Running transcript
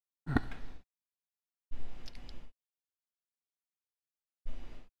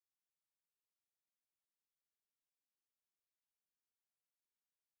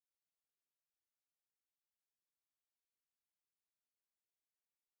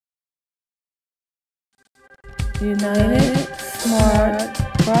United Smart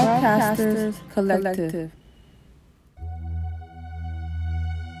Broadcasters Collective.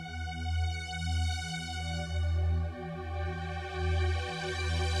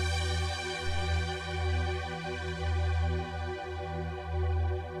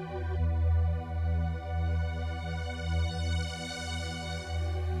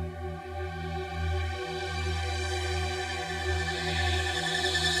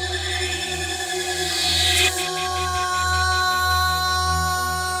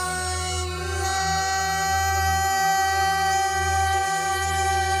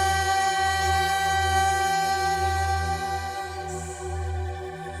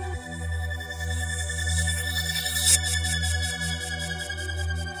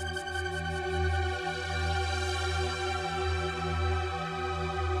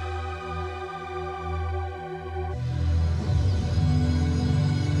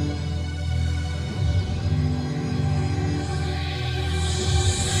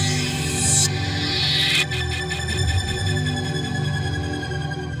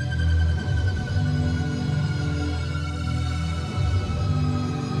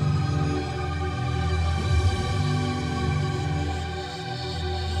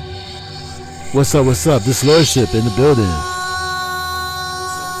 What's up, what's up? This Lordship in the building.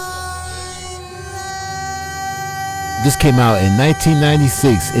 This came out in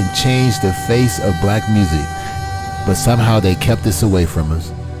 1996 and changed the face of black music, but somehow they kept this away from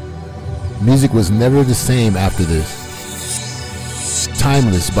us. Music was never the same after this.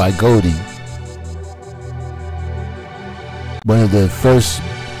 Timeless by Goldie. One of the first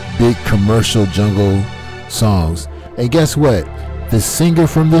big commercial jungle songs. And guess what? The singer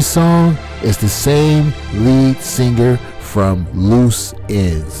from this song is the same lead singer from Loose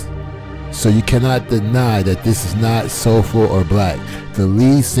Ends. So you cannot deny that this is not soulful or black. The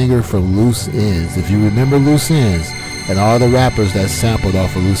lead singer from Loose Ends, if you remember Loose Ends and all the rappers that sampled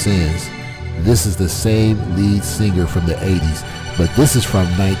off of Loose Ends, this is the same lead singer from the 80s, but this is from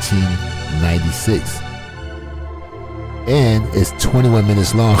 1996. And it's 21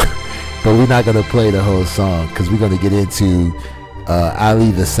 minutes long, but we're not gonna play the whole song because we're gonna get into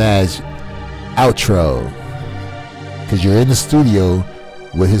Ali the Sag outro, because you're in the studio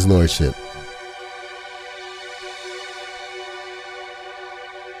with his lordship.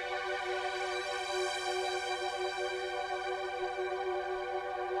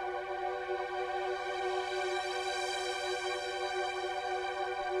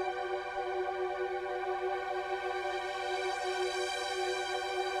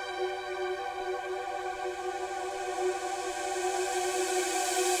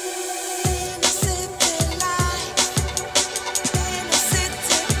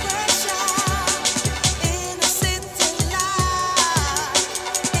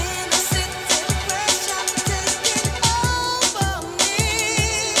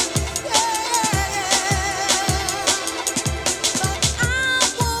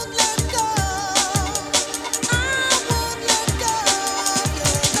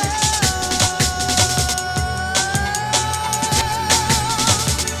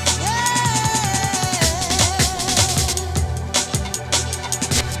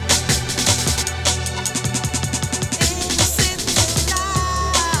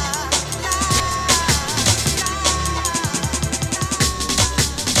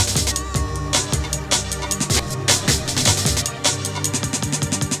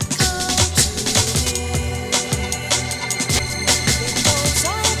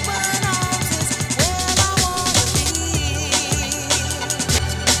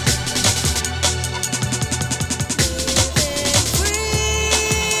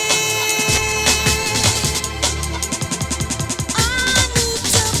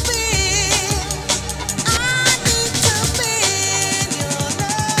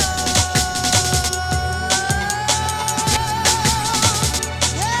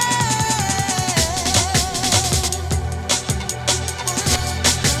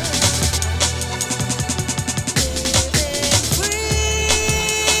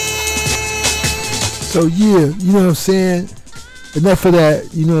 So yeah, you know what I'm saying? Enough of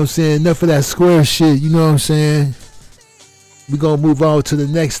that, you know what I'm saying? Enough of that square shit, you know what I'm saying? We gonna move on to the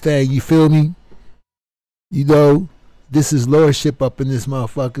next thing, you feel me? You know, this is lordship up in this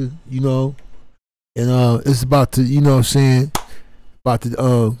motherfucker, you know? And it's about to, you know what I'm saying? About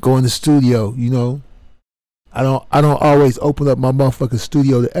to go in the studio, you know? I don't always open up my motherfucking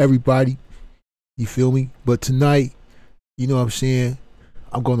studio to everybody. You feel me? But tonight, you know what I'm saying?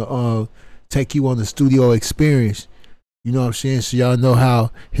 I'm gonna take you on the studio experience. You know what I'm saying? So y'all know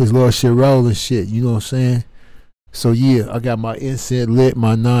how his lordship roll and shit. You know what I'm saying? So yeah, I got my inset lit,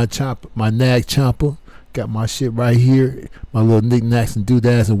 my nag chopper. Got my shit right here. My little knickknacks and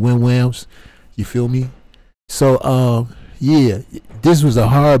doodads and wham-whams. You feel me? So, yeah, this was a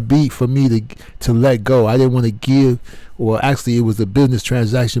hard beat for me to let go. I didn't want to give, or actually it was a business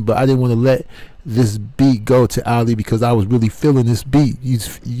transaction, but I didn't want to let this beat go to Ali because I was really feeling this beat.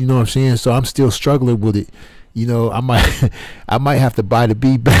 You know what I'm saying? So I'm still struggling with it. You know, I might have to buy the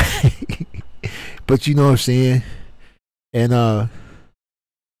beat back. But you know what I'm saying? And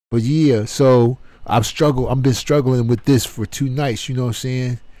but yeah, so I've been struggling with this for 2 nights, you know what I'm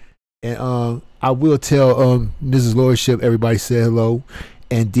saying? And I will tell Mrs. Lordship, everybody said hello.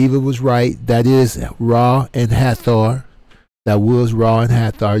 And Diva was right. That is Raw and Hathor. That was Raw and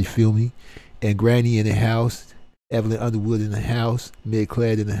Hathor, you feel me? And Granny in the house, Evelyn Underwood in the house,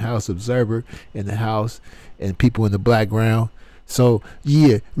 Midclad in the house, Observer in the house, and people in the background. So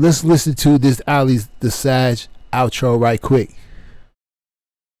yeah, let's listen to this Ali the Sag outro right quick.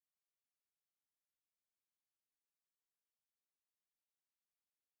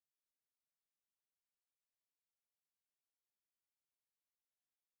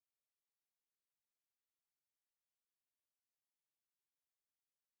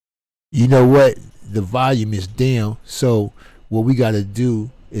 You know what? The volume is down, so what we got to do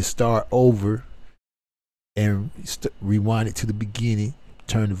is start over and rewind it to the beginning,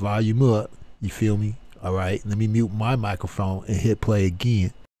 turn the volume up, you feel me? All right, let me mute my microphone and hit play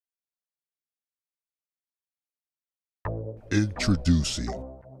again. Introducing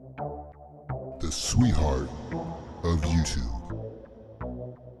the sweetheart of YouTube,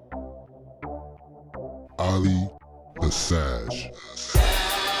 Ali the Sag.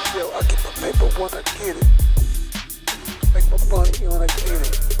 Yo, I get my paper when I get it. Make my money when I get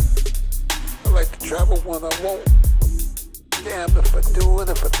it. I like to travel when I won't. Damn if I do and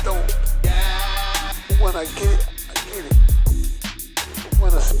if I don't. When I get it, I get it. But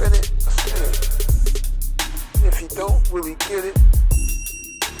when I spend it, I spend it. And if you don't really get it,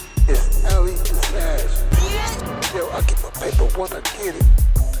 it's Ali the Sag. Yo, I get my paper when I get it.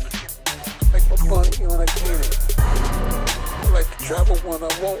 Make my money when I get it. I like to travel when I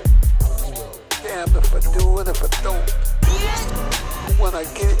won't. Damn if I do and if I don't. But when I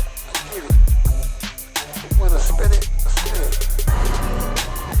get it, I get it. But when I spend it, I spend it.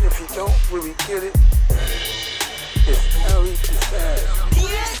 And if you don't really get it, it's Ali the Sag.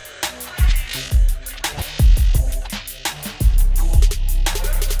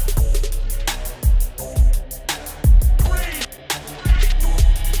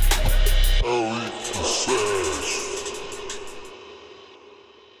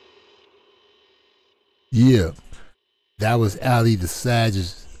 Yeah, that was Ali the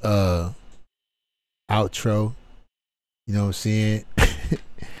Sag's outro. You know what I'm saying?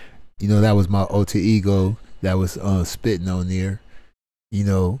 You know, that was my alter ego that was spitting on there. You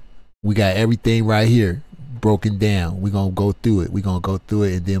know, we got everything right here broken down. We're gonna go through it. We're gonna go through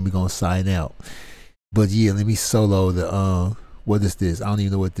it and then we're gonna sign out. But yeah, let me solo the what is this? I don't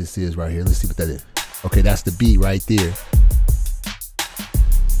even know what this is right here. Let's see what that is. Okay, that's the beat right there.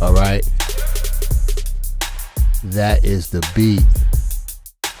 All right. That is the beat.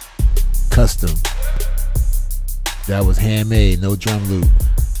 Custom. That was handmade, no drum loop.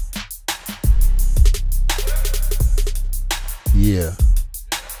 Yeah.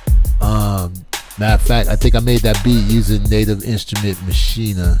 Matter of fact, I think I made that beat using Native Instrument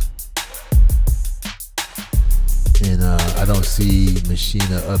Machina. And I don't see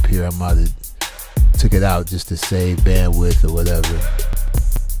Machina up here. I might have took it out just to save bandwidth or whatever.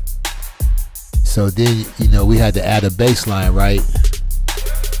 So then, you know, we had to add a bass line, right?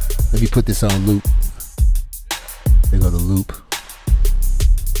 Let me put this on loop. There go the loop.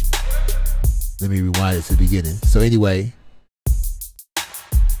 Let me rewind it to the beginning. So anyway,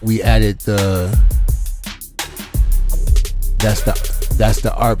 we added the, that's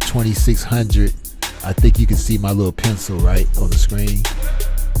the ARP 2600. I think you can see my little pencil right on the screen.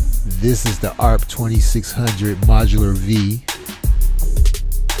 This is the ARP 2600 Modular V.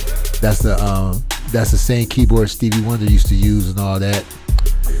 That's the same keyboard Stevie Wonder used to use and all that.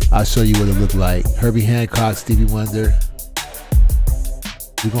 I'll show you what it looked like. Herbie Hancock, Stevie Wonder.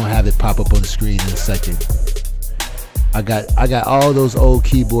 We're gonna have it pop up on the screen in a second. I got all those old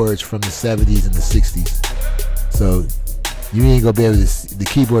keyboards from the 70s and the 60s. So you ain't gonna be able to see, the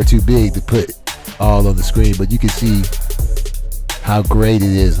keyboard too big to put all on the screen, but you can see how great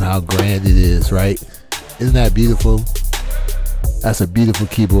it is and how grand it is, right? Isn't that beautiful? That's a beautiful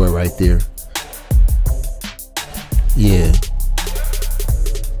keyboard right there. Yeah.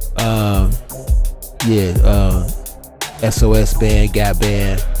 SOS band, Gap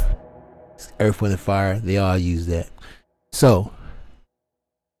band, Earth, Wind and Fire, they all use that. So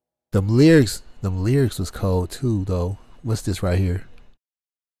them lyrics Them lyrics was cold too, though. What's this right here?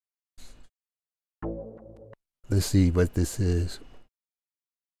 Let's see what this is.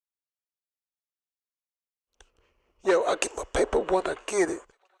 Yo, I get my paper when I get it.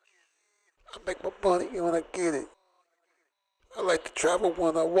 I make my money when I get it. I like to travel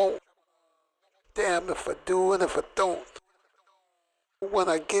when I won't. Damn if I do and if I don't. When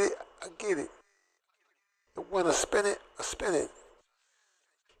I get it, I get it. And when I spin it, I spin it.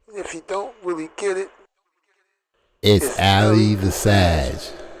 And if you don't really get it, it's Ali the Sag.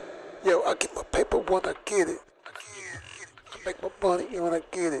 Yo, I get my paper when I get it. I make my money when I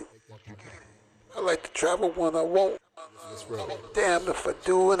get it. I like to travel when I won't. Damn if I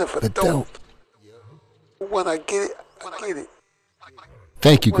do and if I don't. When I get it, I get it.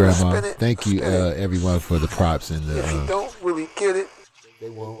 Thank you, Grandma. Thank you, everyone, for the props and the. If you don't really get it,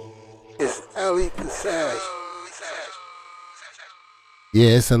 it's Ali the Sag. Yeah,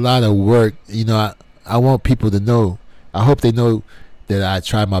 it's a lot of work. You know, I want people to know. I hope they know that I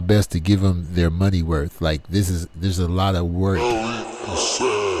try my best to give them their money worth. Like there's a lot of work.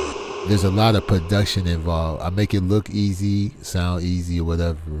 There's a lot of production involved. I make it look easy, sound easy, or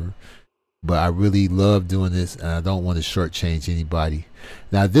whatever. But I really love doing this, and I don't want to shortchange anybody.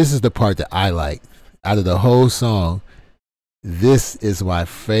 Now, this is the part that I like. Out of the whole song, this is my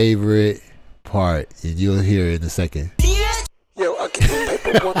favorite part, and you'll hear it in a second. Yo, I get my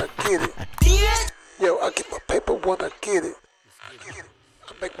paper when I get it. Yo, I get my paper when I get it.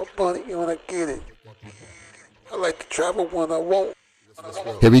 I make my money when I get it. I like to travel when I won't.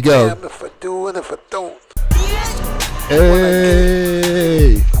 Here we go. Damn if I do and if I don't.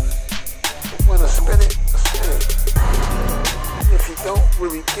 Hey! When I spin it, I spin it. And if you don't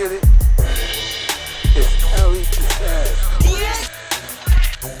really get it, it's Ali the Sag.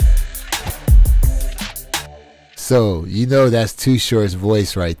 So, you know that's Too Short's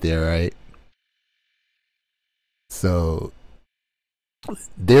voice right there, right? So,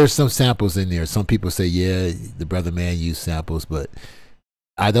 there's some samples in there. Some people say, yeah, the Brother Man used samples, but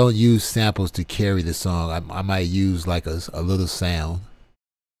I don't use samples to carry the song. I might use like a little sound.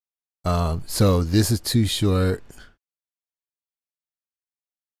 So this is Too Short.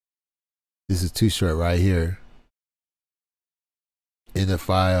 This is Too Short right here. And if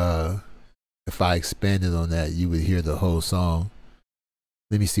I expanded on that, you would hear the whole song.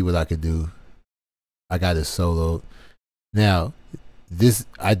 Let me see what I can do. I got it soloed. Now,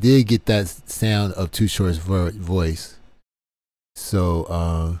 I did get that sound of Too Short's voice.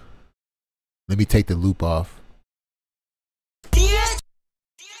 So let me take the loop off.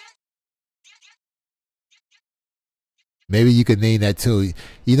 Maybe you could name that tune.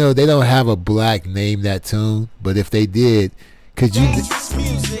 You know, they don't have a black name that tune, but if they did, could you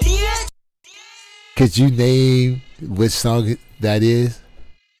name which song that is?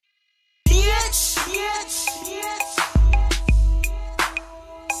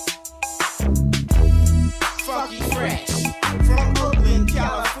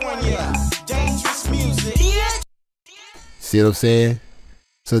 See what I'm saying?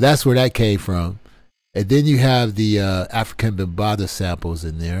 So that's where that came from. And then you have the African Bambaataa samples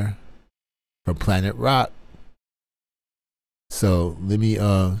in there from Planet Rock. So let me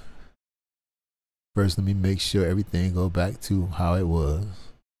first let me make sure everything go back to how it was.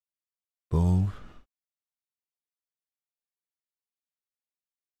 Boom.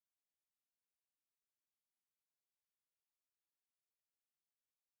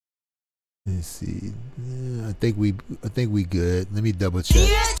 Let's see. I think we good. Let me double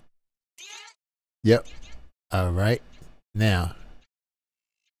check. Yep. All right. Now,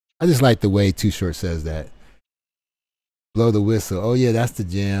 I just like the way Too Short says that. Blow the whistle. Oh yeah, that's the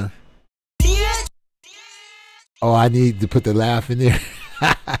jam. Oh, I need to put the laugh in there.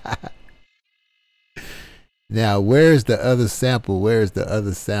 Now, where's the other sample? Where's the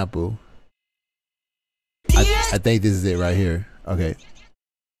other sample? I think this is it right here. Okay.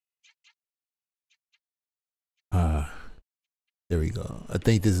 There we go. I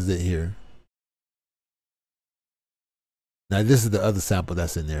think this is it here. Now this is the other sample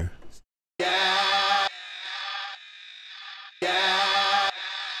that's in there.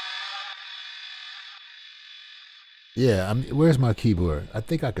 Yeah, where's my keyboard? I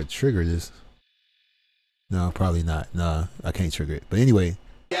think I could trigger this. No, probably not. No, I can't trigger it. But anyway,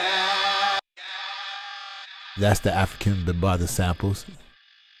 that's the African Bambaataa samples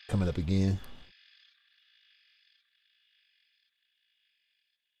coming up again.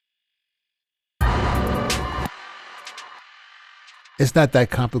 It's not that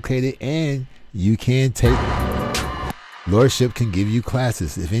complicated, and you can take, Lordship can give you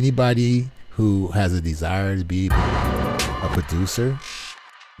classes. If anybody who has a desire to be a producer,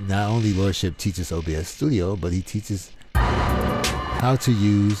 not only Lordship teaches OBS Studio, but he teaches how to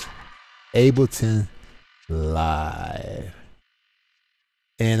use Ableton Live.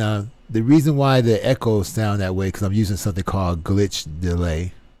 And the reason why the echoes sound that way, because I'm using something called glitch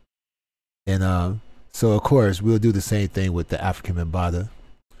delay. And so of course we'll do the same thing with the African Mbada.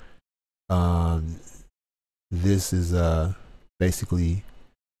 This is basically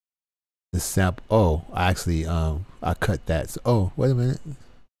the sample. Oh, actually I cut that. So, oh, wait a minute.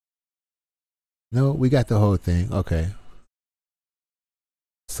 No, we got the whole thing. Okay.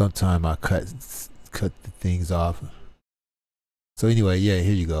 Sometime I cut the things off. So anyway, yeah,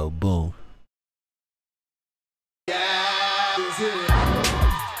 here you go. Boom.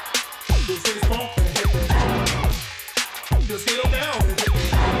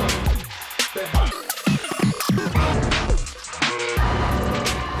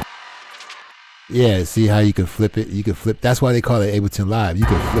 Yeah, see how you can flip it? You can flip. That's why they call it Ableton Live. You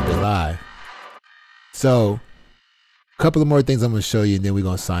can flip it live. So, a couple of more things I'm going to show you, and then we're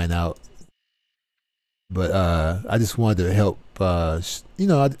going to sign out. But I just wanted to help. You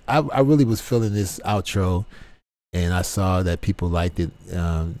know, I really was feeling this outro, and I saw that people liked it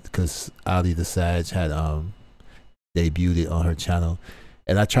because Ali the Sag had debuted it on her channel.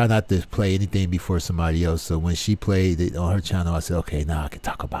 And I try not to play anything before somebody else. So when she played it on her channel, I said, okay, now I can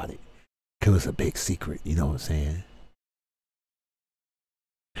talk about it. Because it was a big secret, you know what I'm saying?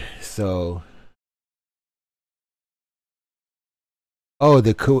 So, oh,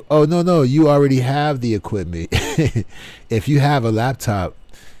 no, you already have the equipment. If you have a laptop,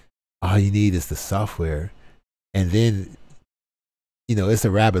 all you need is the software. And then, you know, it's a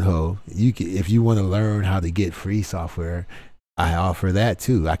rabbit hole. If you want to learn how to get free software, I offer that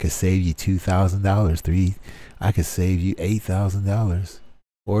too. I could save you $2,000, I could save you $8,000.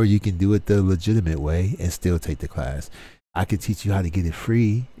 Or you can do it the legitimate way and still take the class. I can teach you how to get it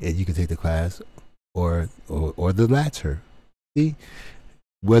free and you can take the class, or the latter. See,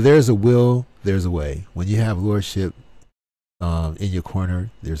 where there's a will, there's a way. When you have Lordship in your corner,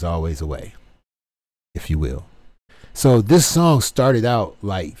 there's always a way, if you will. So this song started out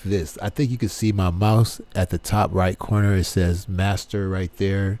like this. I think you can see my mouse at the top right corner. It says master right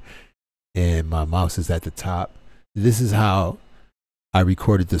there, and my mouse is at the top. This is how I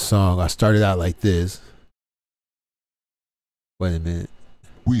recorded the song. I started out like this. Wait a minute.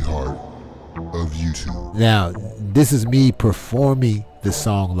 Sweetheart of YouTube. Now, this is me performing the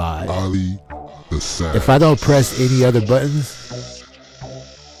song live. Ali the Sag. If I don't press any other buttons,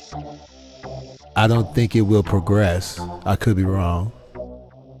 I don't think it will progress. I could be wrong.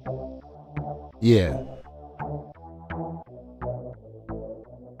 Yeah.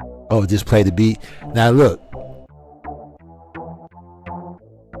 Oh, just play the beat. Now look.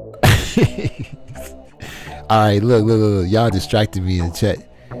 Alright, look. Y'all distracted me in the chat.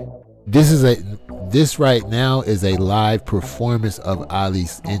 This right now is a live performance of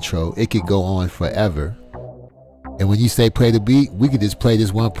Ali's intro. It could go on forever. And when you say play the beat, we could just play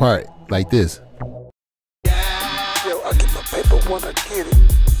this one part like this. Yo, I get my paper when I get it.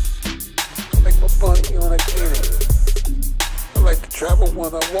 I make my money when I get it. I like to travel when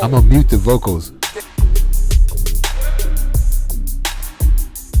I want. I'm gonna mute the vocals.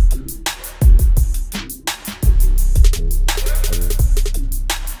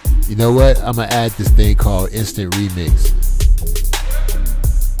 You know what? I'm gonna add this thing called Instant Remix.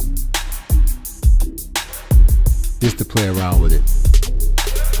 Just to play around with it.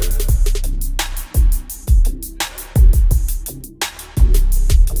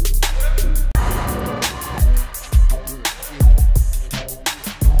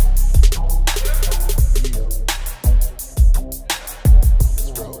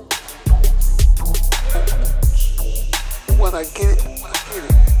 When I get it, I get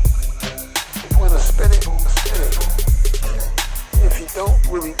it. When I spin it, I spin it. If you don't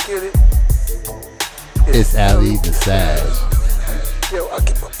really get it, It's Ali the Sag. yo, I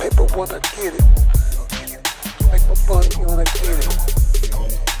get my paper when I get it. I make my money when I get it.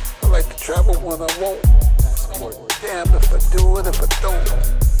 I like to travel when I want. Damn if I do it, if I don't.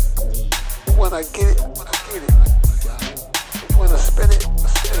 When I get it, I get it. When I spin it, I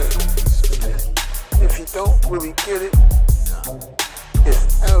spin it. If you don't really get it,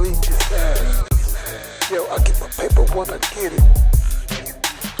 it's Ali the Sag. Yo, I get my paper when I get it.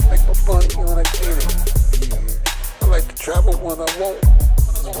 I make my money when I get it. I like to travel when I want.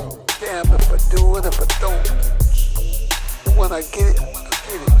 Damn if I do it, if I don't. When I get it, I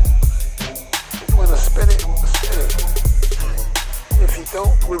get it. When I spin it, I spin it. If you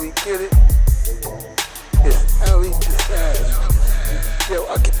don't really get it, it's Ali the Sag. Yo,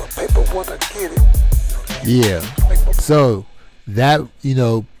 I get my paper when I get it. Yeah. So that, you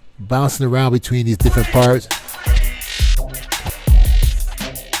know, bouncing around between these different parts,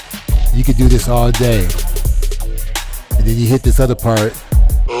 you could do this all day. And then you hit this other part,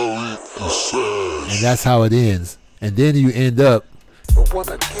 and that's how it ends. And then you end up with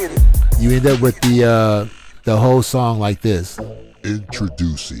the whole song like this.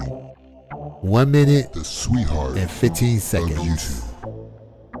 Introducing 1 minute the sweetheart and 15 of seconds. YouTube.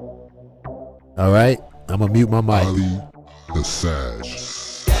 All right, I'm gonna mute my mic. Ali the Sag.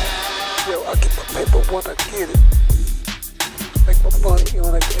 Yo, I get my paper when I get it. Make my money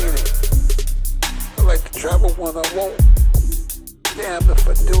when I get it. I like to travel when I won't. Damn if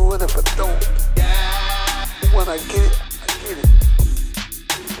I do and if I don't. When I get it, I get it.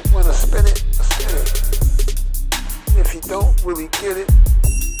 But when I spin it, I spin it. And if you don't really get it,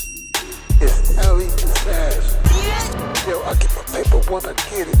 it's Ali the Sag. Yo, I get my paper when I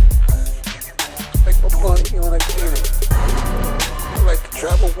get it. Make my money when I get it. I like to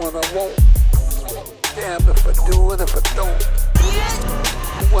travel when I won't. Damn if I do and if I don't.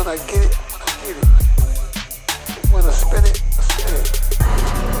 When I get it, I get it. But when I spin it, I spin it.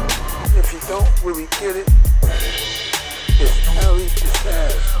 And if you don't really get it, it's Ali the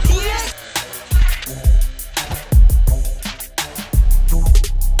Sag.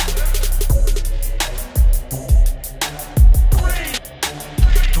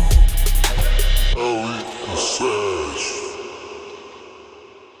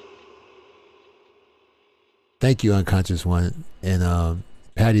 Thank you, Unconscious One. And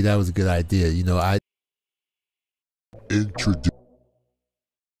Patty, that was a good idea. You know, I Introduce.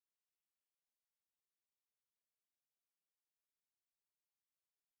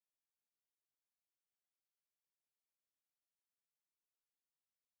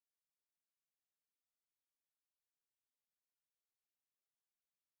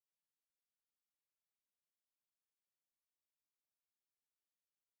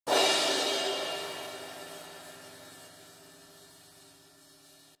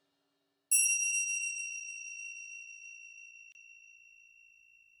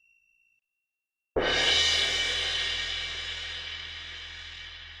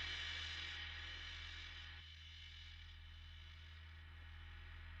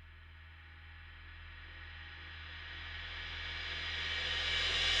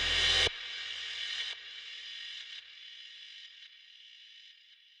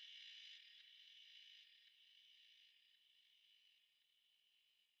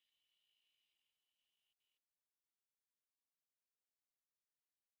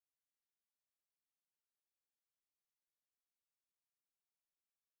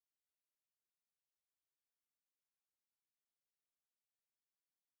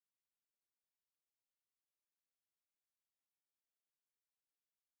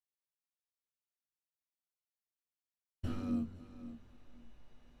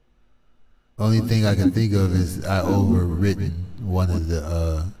 only thing I can think of is I overwritten one of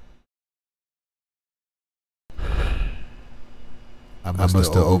the I must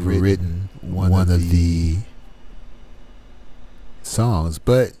have overwritten one of the songs,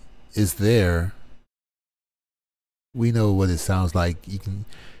 but it's there. We know what it sounds like. You can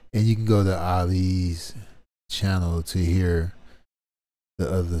go to Ali's channel to hear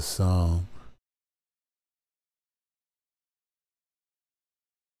the other song.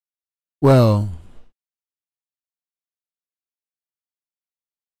 Well,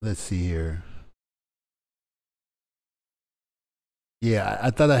 let's see here. Yeah, I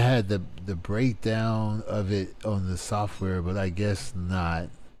thought I had the breakdown of it on the software, but I guess not.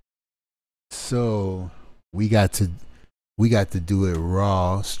 So we got to do it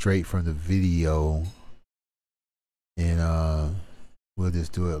raw, straight from the video, and we'll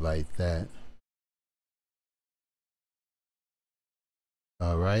just do it like that.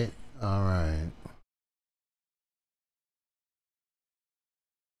 All right. All right.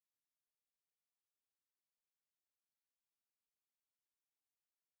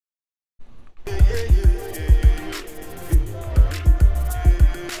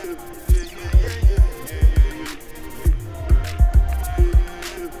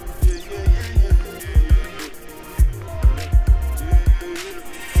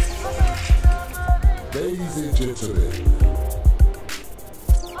 Ladies and gentlemen,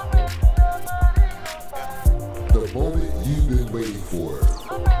 the moment you've been waiting for.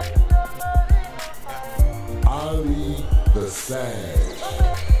 Ali the Sag,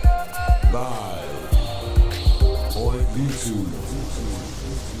 live on YouTube.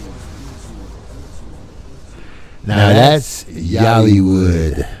 Now that's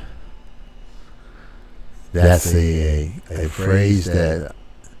Yollywood. That's a phrase that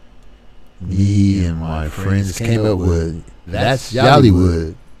me and my friends came up with. That's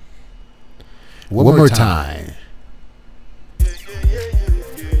Yollywood. One more time.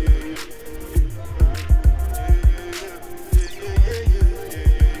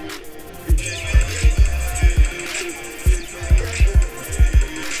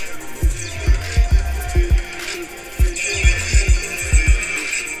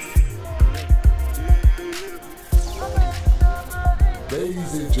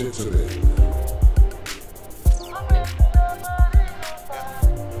 Ladies and gentlemen,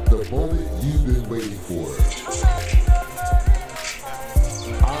 the moment you've been waiting for.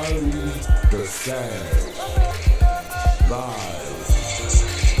 Ali the Sag, live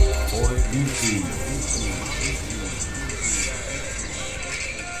on YouTube.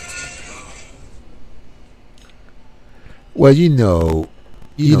 Well, you know,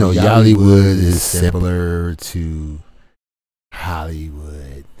 Yollywood is similar to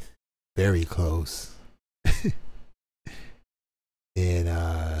Hollywood, very close. And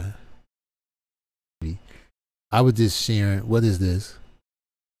I was just sharing. What is this?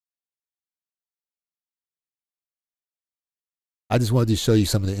 I just wanted to show you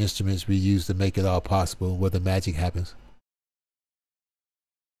some of the instruments we use to make it all possible, where the magic happens.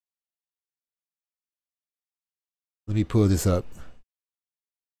 Let me pull this up.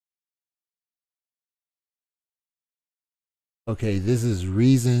 Okay, this is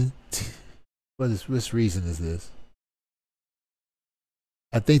Reason. Which Reason is this?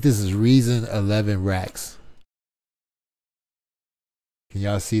 I think this is Reason 11 racks. Can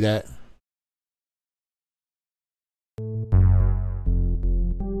y'all see that?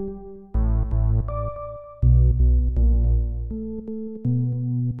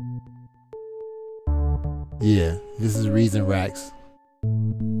 Yeah, this is Reason racks.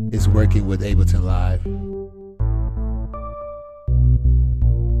 It's working with Ableton Live.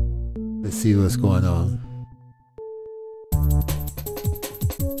 Let's see what's going on.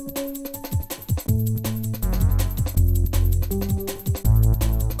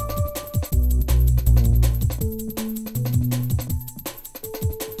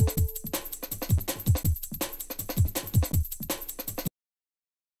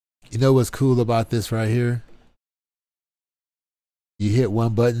 You know what's cool about this right here? You hit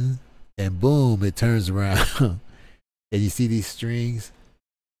one button and boom, it turns around. And you see these strings?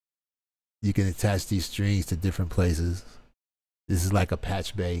 You can attach these strings to different places. This is like a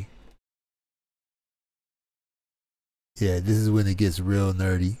patch bay. Yeah, this is when it gets real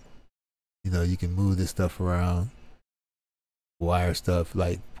nerdy. You know, you can move this stuff around, wire stuff,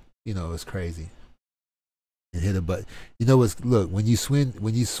 like, you know, it's crazy. And hit a button. You know what's, look, when you swing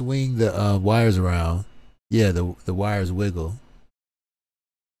the wires around, yeah, the wires wiggle.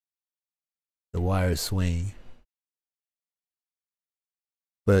 The wires swing.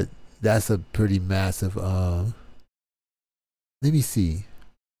 But that's a pretty massive, let me see.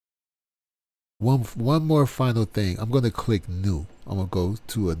 One more final thing. I'm gonna click new. I'm gonna go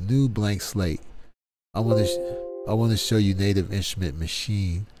to a new blank slate. I wanna show you Native Instrument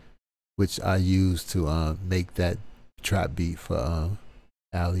Machine, which I use to make that trap beat for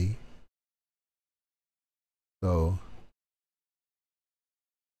Ali. So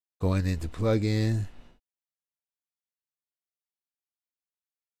going into plugin.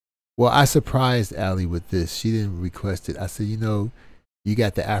 Well, I surprised Ali with this. She didn't request it. I said, you know, you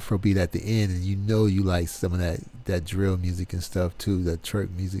got the Afro beat at the end, and you know you like some of that drill music and stuff too, that twerk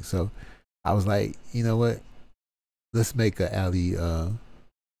music. So I was like, you know what? Let's make a Ali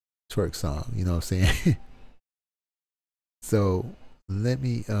twerk song. You know what I'm saying? So let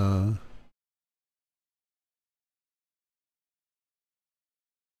me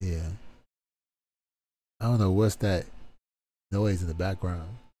yeah. I don't know what's that noise in the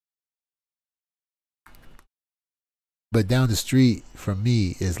background. But down the street from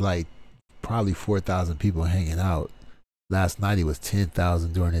me is like probably 4,000 people hanging out. Last night it was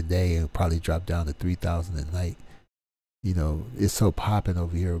 10,000 during the day, and probably dropped down to 3,000 at night. You know, it's so popping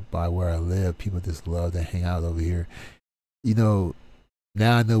over here by where I live. People just love to hang out over here. You know,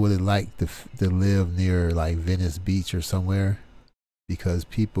 now I know what it's like to live near like Venice Beach or somewhere, because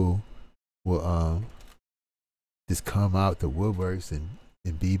people will just come out the woodworks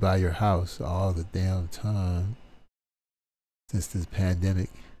and be by your house all the damn time since this pandemic.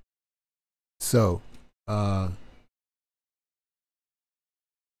 So oh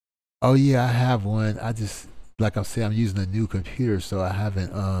yeah, I have one. I just, like I said, I'm using a new computer, so I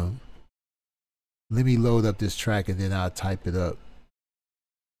haven't let me load up this track and then I'll type it up.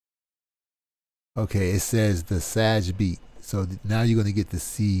 Okay, it says the Sag beat. So now you're gonna get to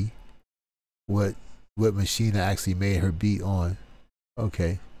see what machine I actually made her beat on.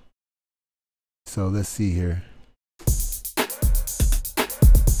 Okay. So let's see here.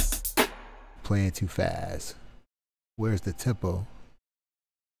 Playing too fast. Where's the tempo?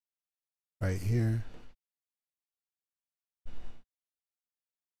 Right here.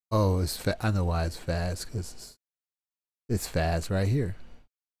 Oh, it's I know why it's fast, because it's fast right here.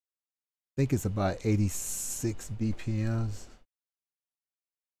 I think it's about 86 BPMs.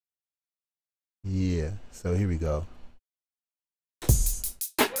 Yeah, so here we go.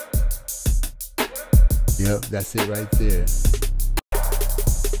 Yep, that's it right there.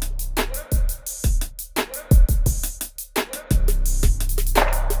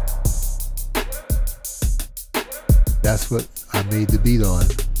 That's what I made the beat on.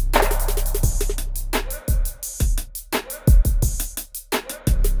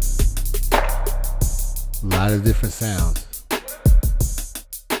 A lot of different sounds.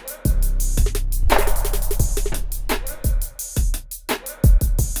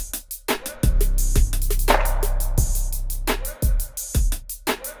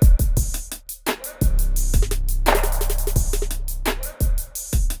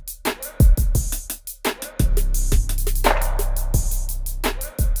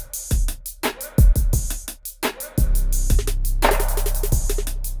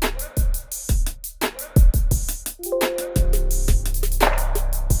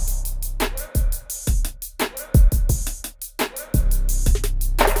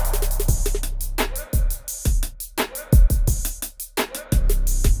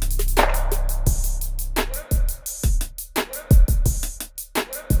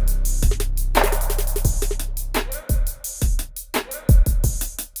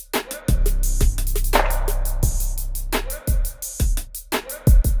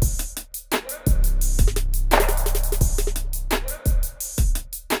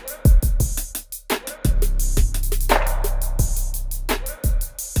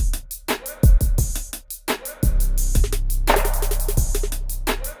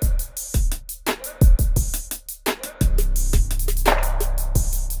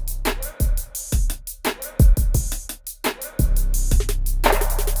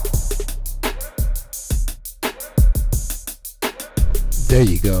 There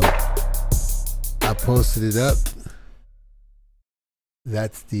you go. I posted it up.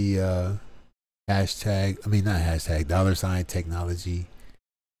 That's the hashtag. I mean, not hashtag. $ technology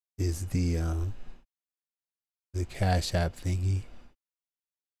is the Cash App thingy.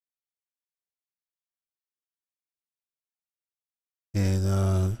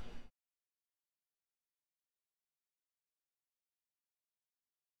 And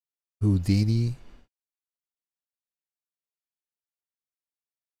Houdini.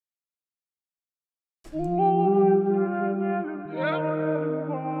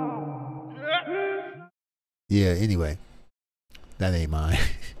 Yeah, anyway, that ain't mine.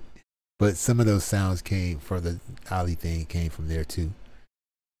 But some of those sounds came for the Ali thing, came from there too.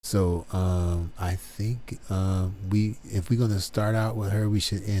 So I think if we're gonna start out with her, we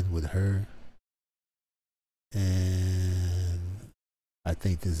should end with her. And I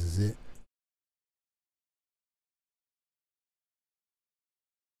think this is it.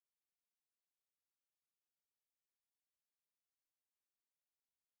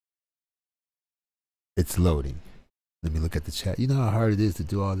 It's loading. Let me look at the chat. You know how hard it is to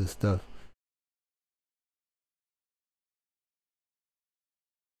do all this stuff?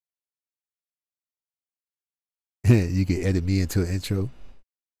 You can edit me into an intro.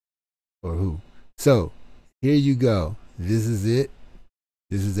 Or who? So, here you go. This is it.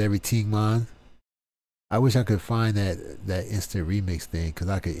 This is everything, man. I wish I could find that instant remix thing, because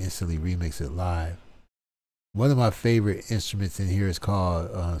I could instantly remix it live. One of my favorite instruments in here is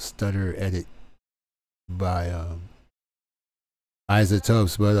called Stutter Edit by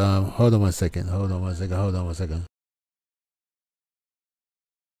Isotopes. But hold on one second.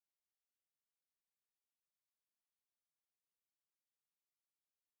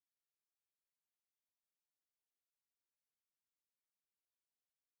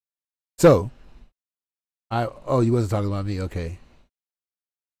 So, you wasn't talking about me, okay.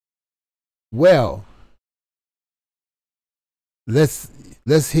 Well, let's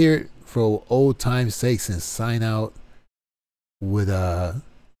hear it for old time's sakes and sign out with the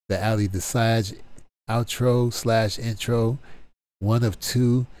Ali the Sag outro / intro, one of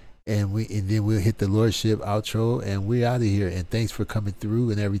two, and then we'll hit the Lordship outro, and we're out of here. And thanks for coming through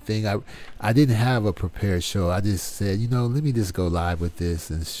and everything. I didn't have a prepared show. I just said, let me just go live with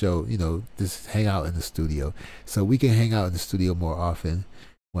this and show, just hang out in the studio. So we can hang out in the studio more often.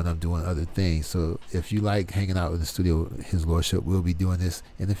 when I'm doing other things. So if you like hanging out in the studio, His Lordship will be doing this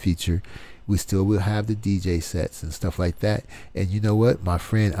in the future. We still will have the DJ sets and stuff like that. And you know what? My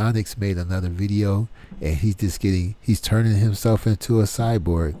friend Onyx made another video, and he's turning himself into a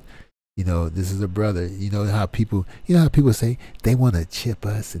cyborg. You know, this is a brother. You know how people say they want to chip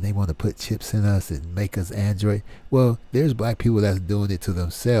us and they want to put chips in us and make us Android. Well, there's black people that's doing it to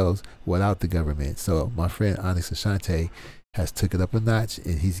themselves without the government. So my friend Onyx Ashante has took it up a notch,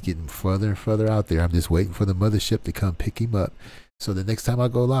 and he's getting further and further out there. I'm just waiting for the mothership to come pick him up. So the next time I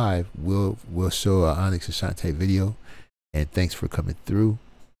go live, we'll show an Onyx Ashante video. And thanks for coming through,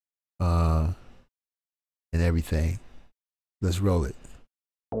 and everything. Let's roll it.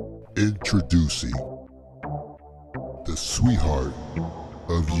 Introducing the sweetheart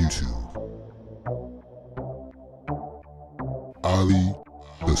of YouTube, Ali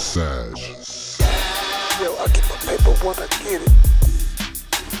the Sag. Yo, I get my paper when I get it.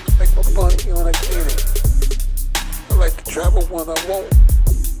 Make my money when I get it. I like to travel when I won't.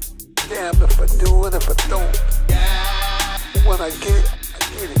 Damn if I do and if I don't. When I get it, I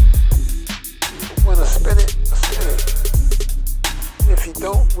get it. When I spend it, I spend it. And if you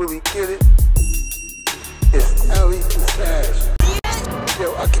don't really get it, it's Ali the Sag.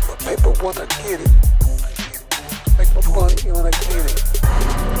 Yo, I get my paper when I get it. Make my money when I get it.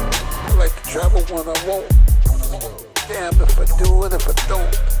 I like to travel when I won't. Damn if I do and if I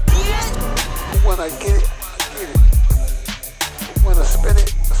don't. When I get it, I get it. When I spend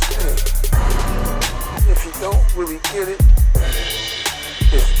it, I spend it. And if you don't really get it,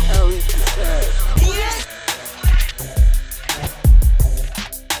 it's Ali the Sag.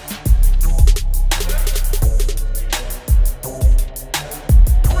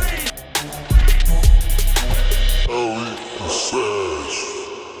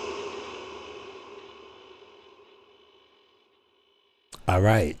 All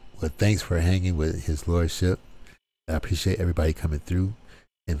right. Well, thanks for hanging with His Lordship. I appreciate everybody coming through.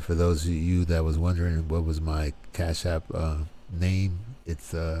 And for those of you that was wondering what was my Cash App name,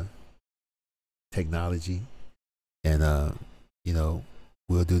 it's Technology. And, you know,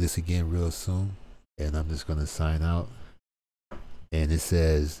 we'll do this again real soon. And I'm just going to sign out. And it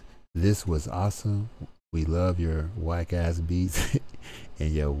says, this was awesome. We love your whack-ass beats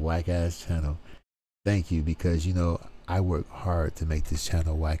and your whack-ass channel. Thank you, because, you know, I work hard to make this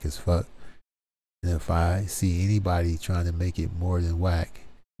channel whack as fuck. And if I see anybody trying to make it more than whack,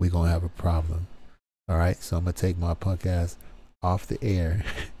 we're going to have a problem. All right, so I'm going to take my punk ass off the air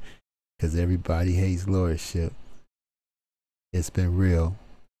because everybody hates Lordship. It's been real.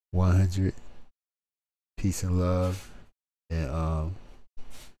 100. Peace and love. And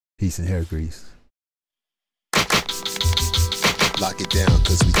peace and hair grease. Lock it down,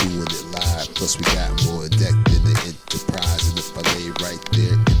 cause we doing it live. Plus we got more in deck than the Enterprise. And if I lay right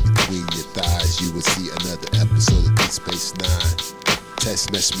there in between your thighs, you will see another episode of Deep Space Nine.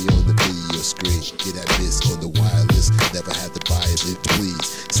 Text message me on the video screen. Get that biz on the wireless. Never had to buy it, please.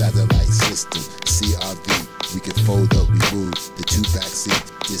 Satellite system, CRV. We can fold up, remove the two back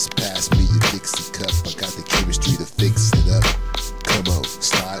seats. Just pass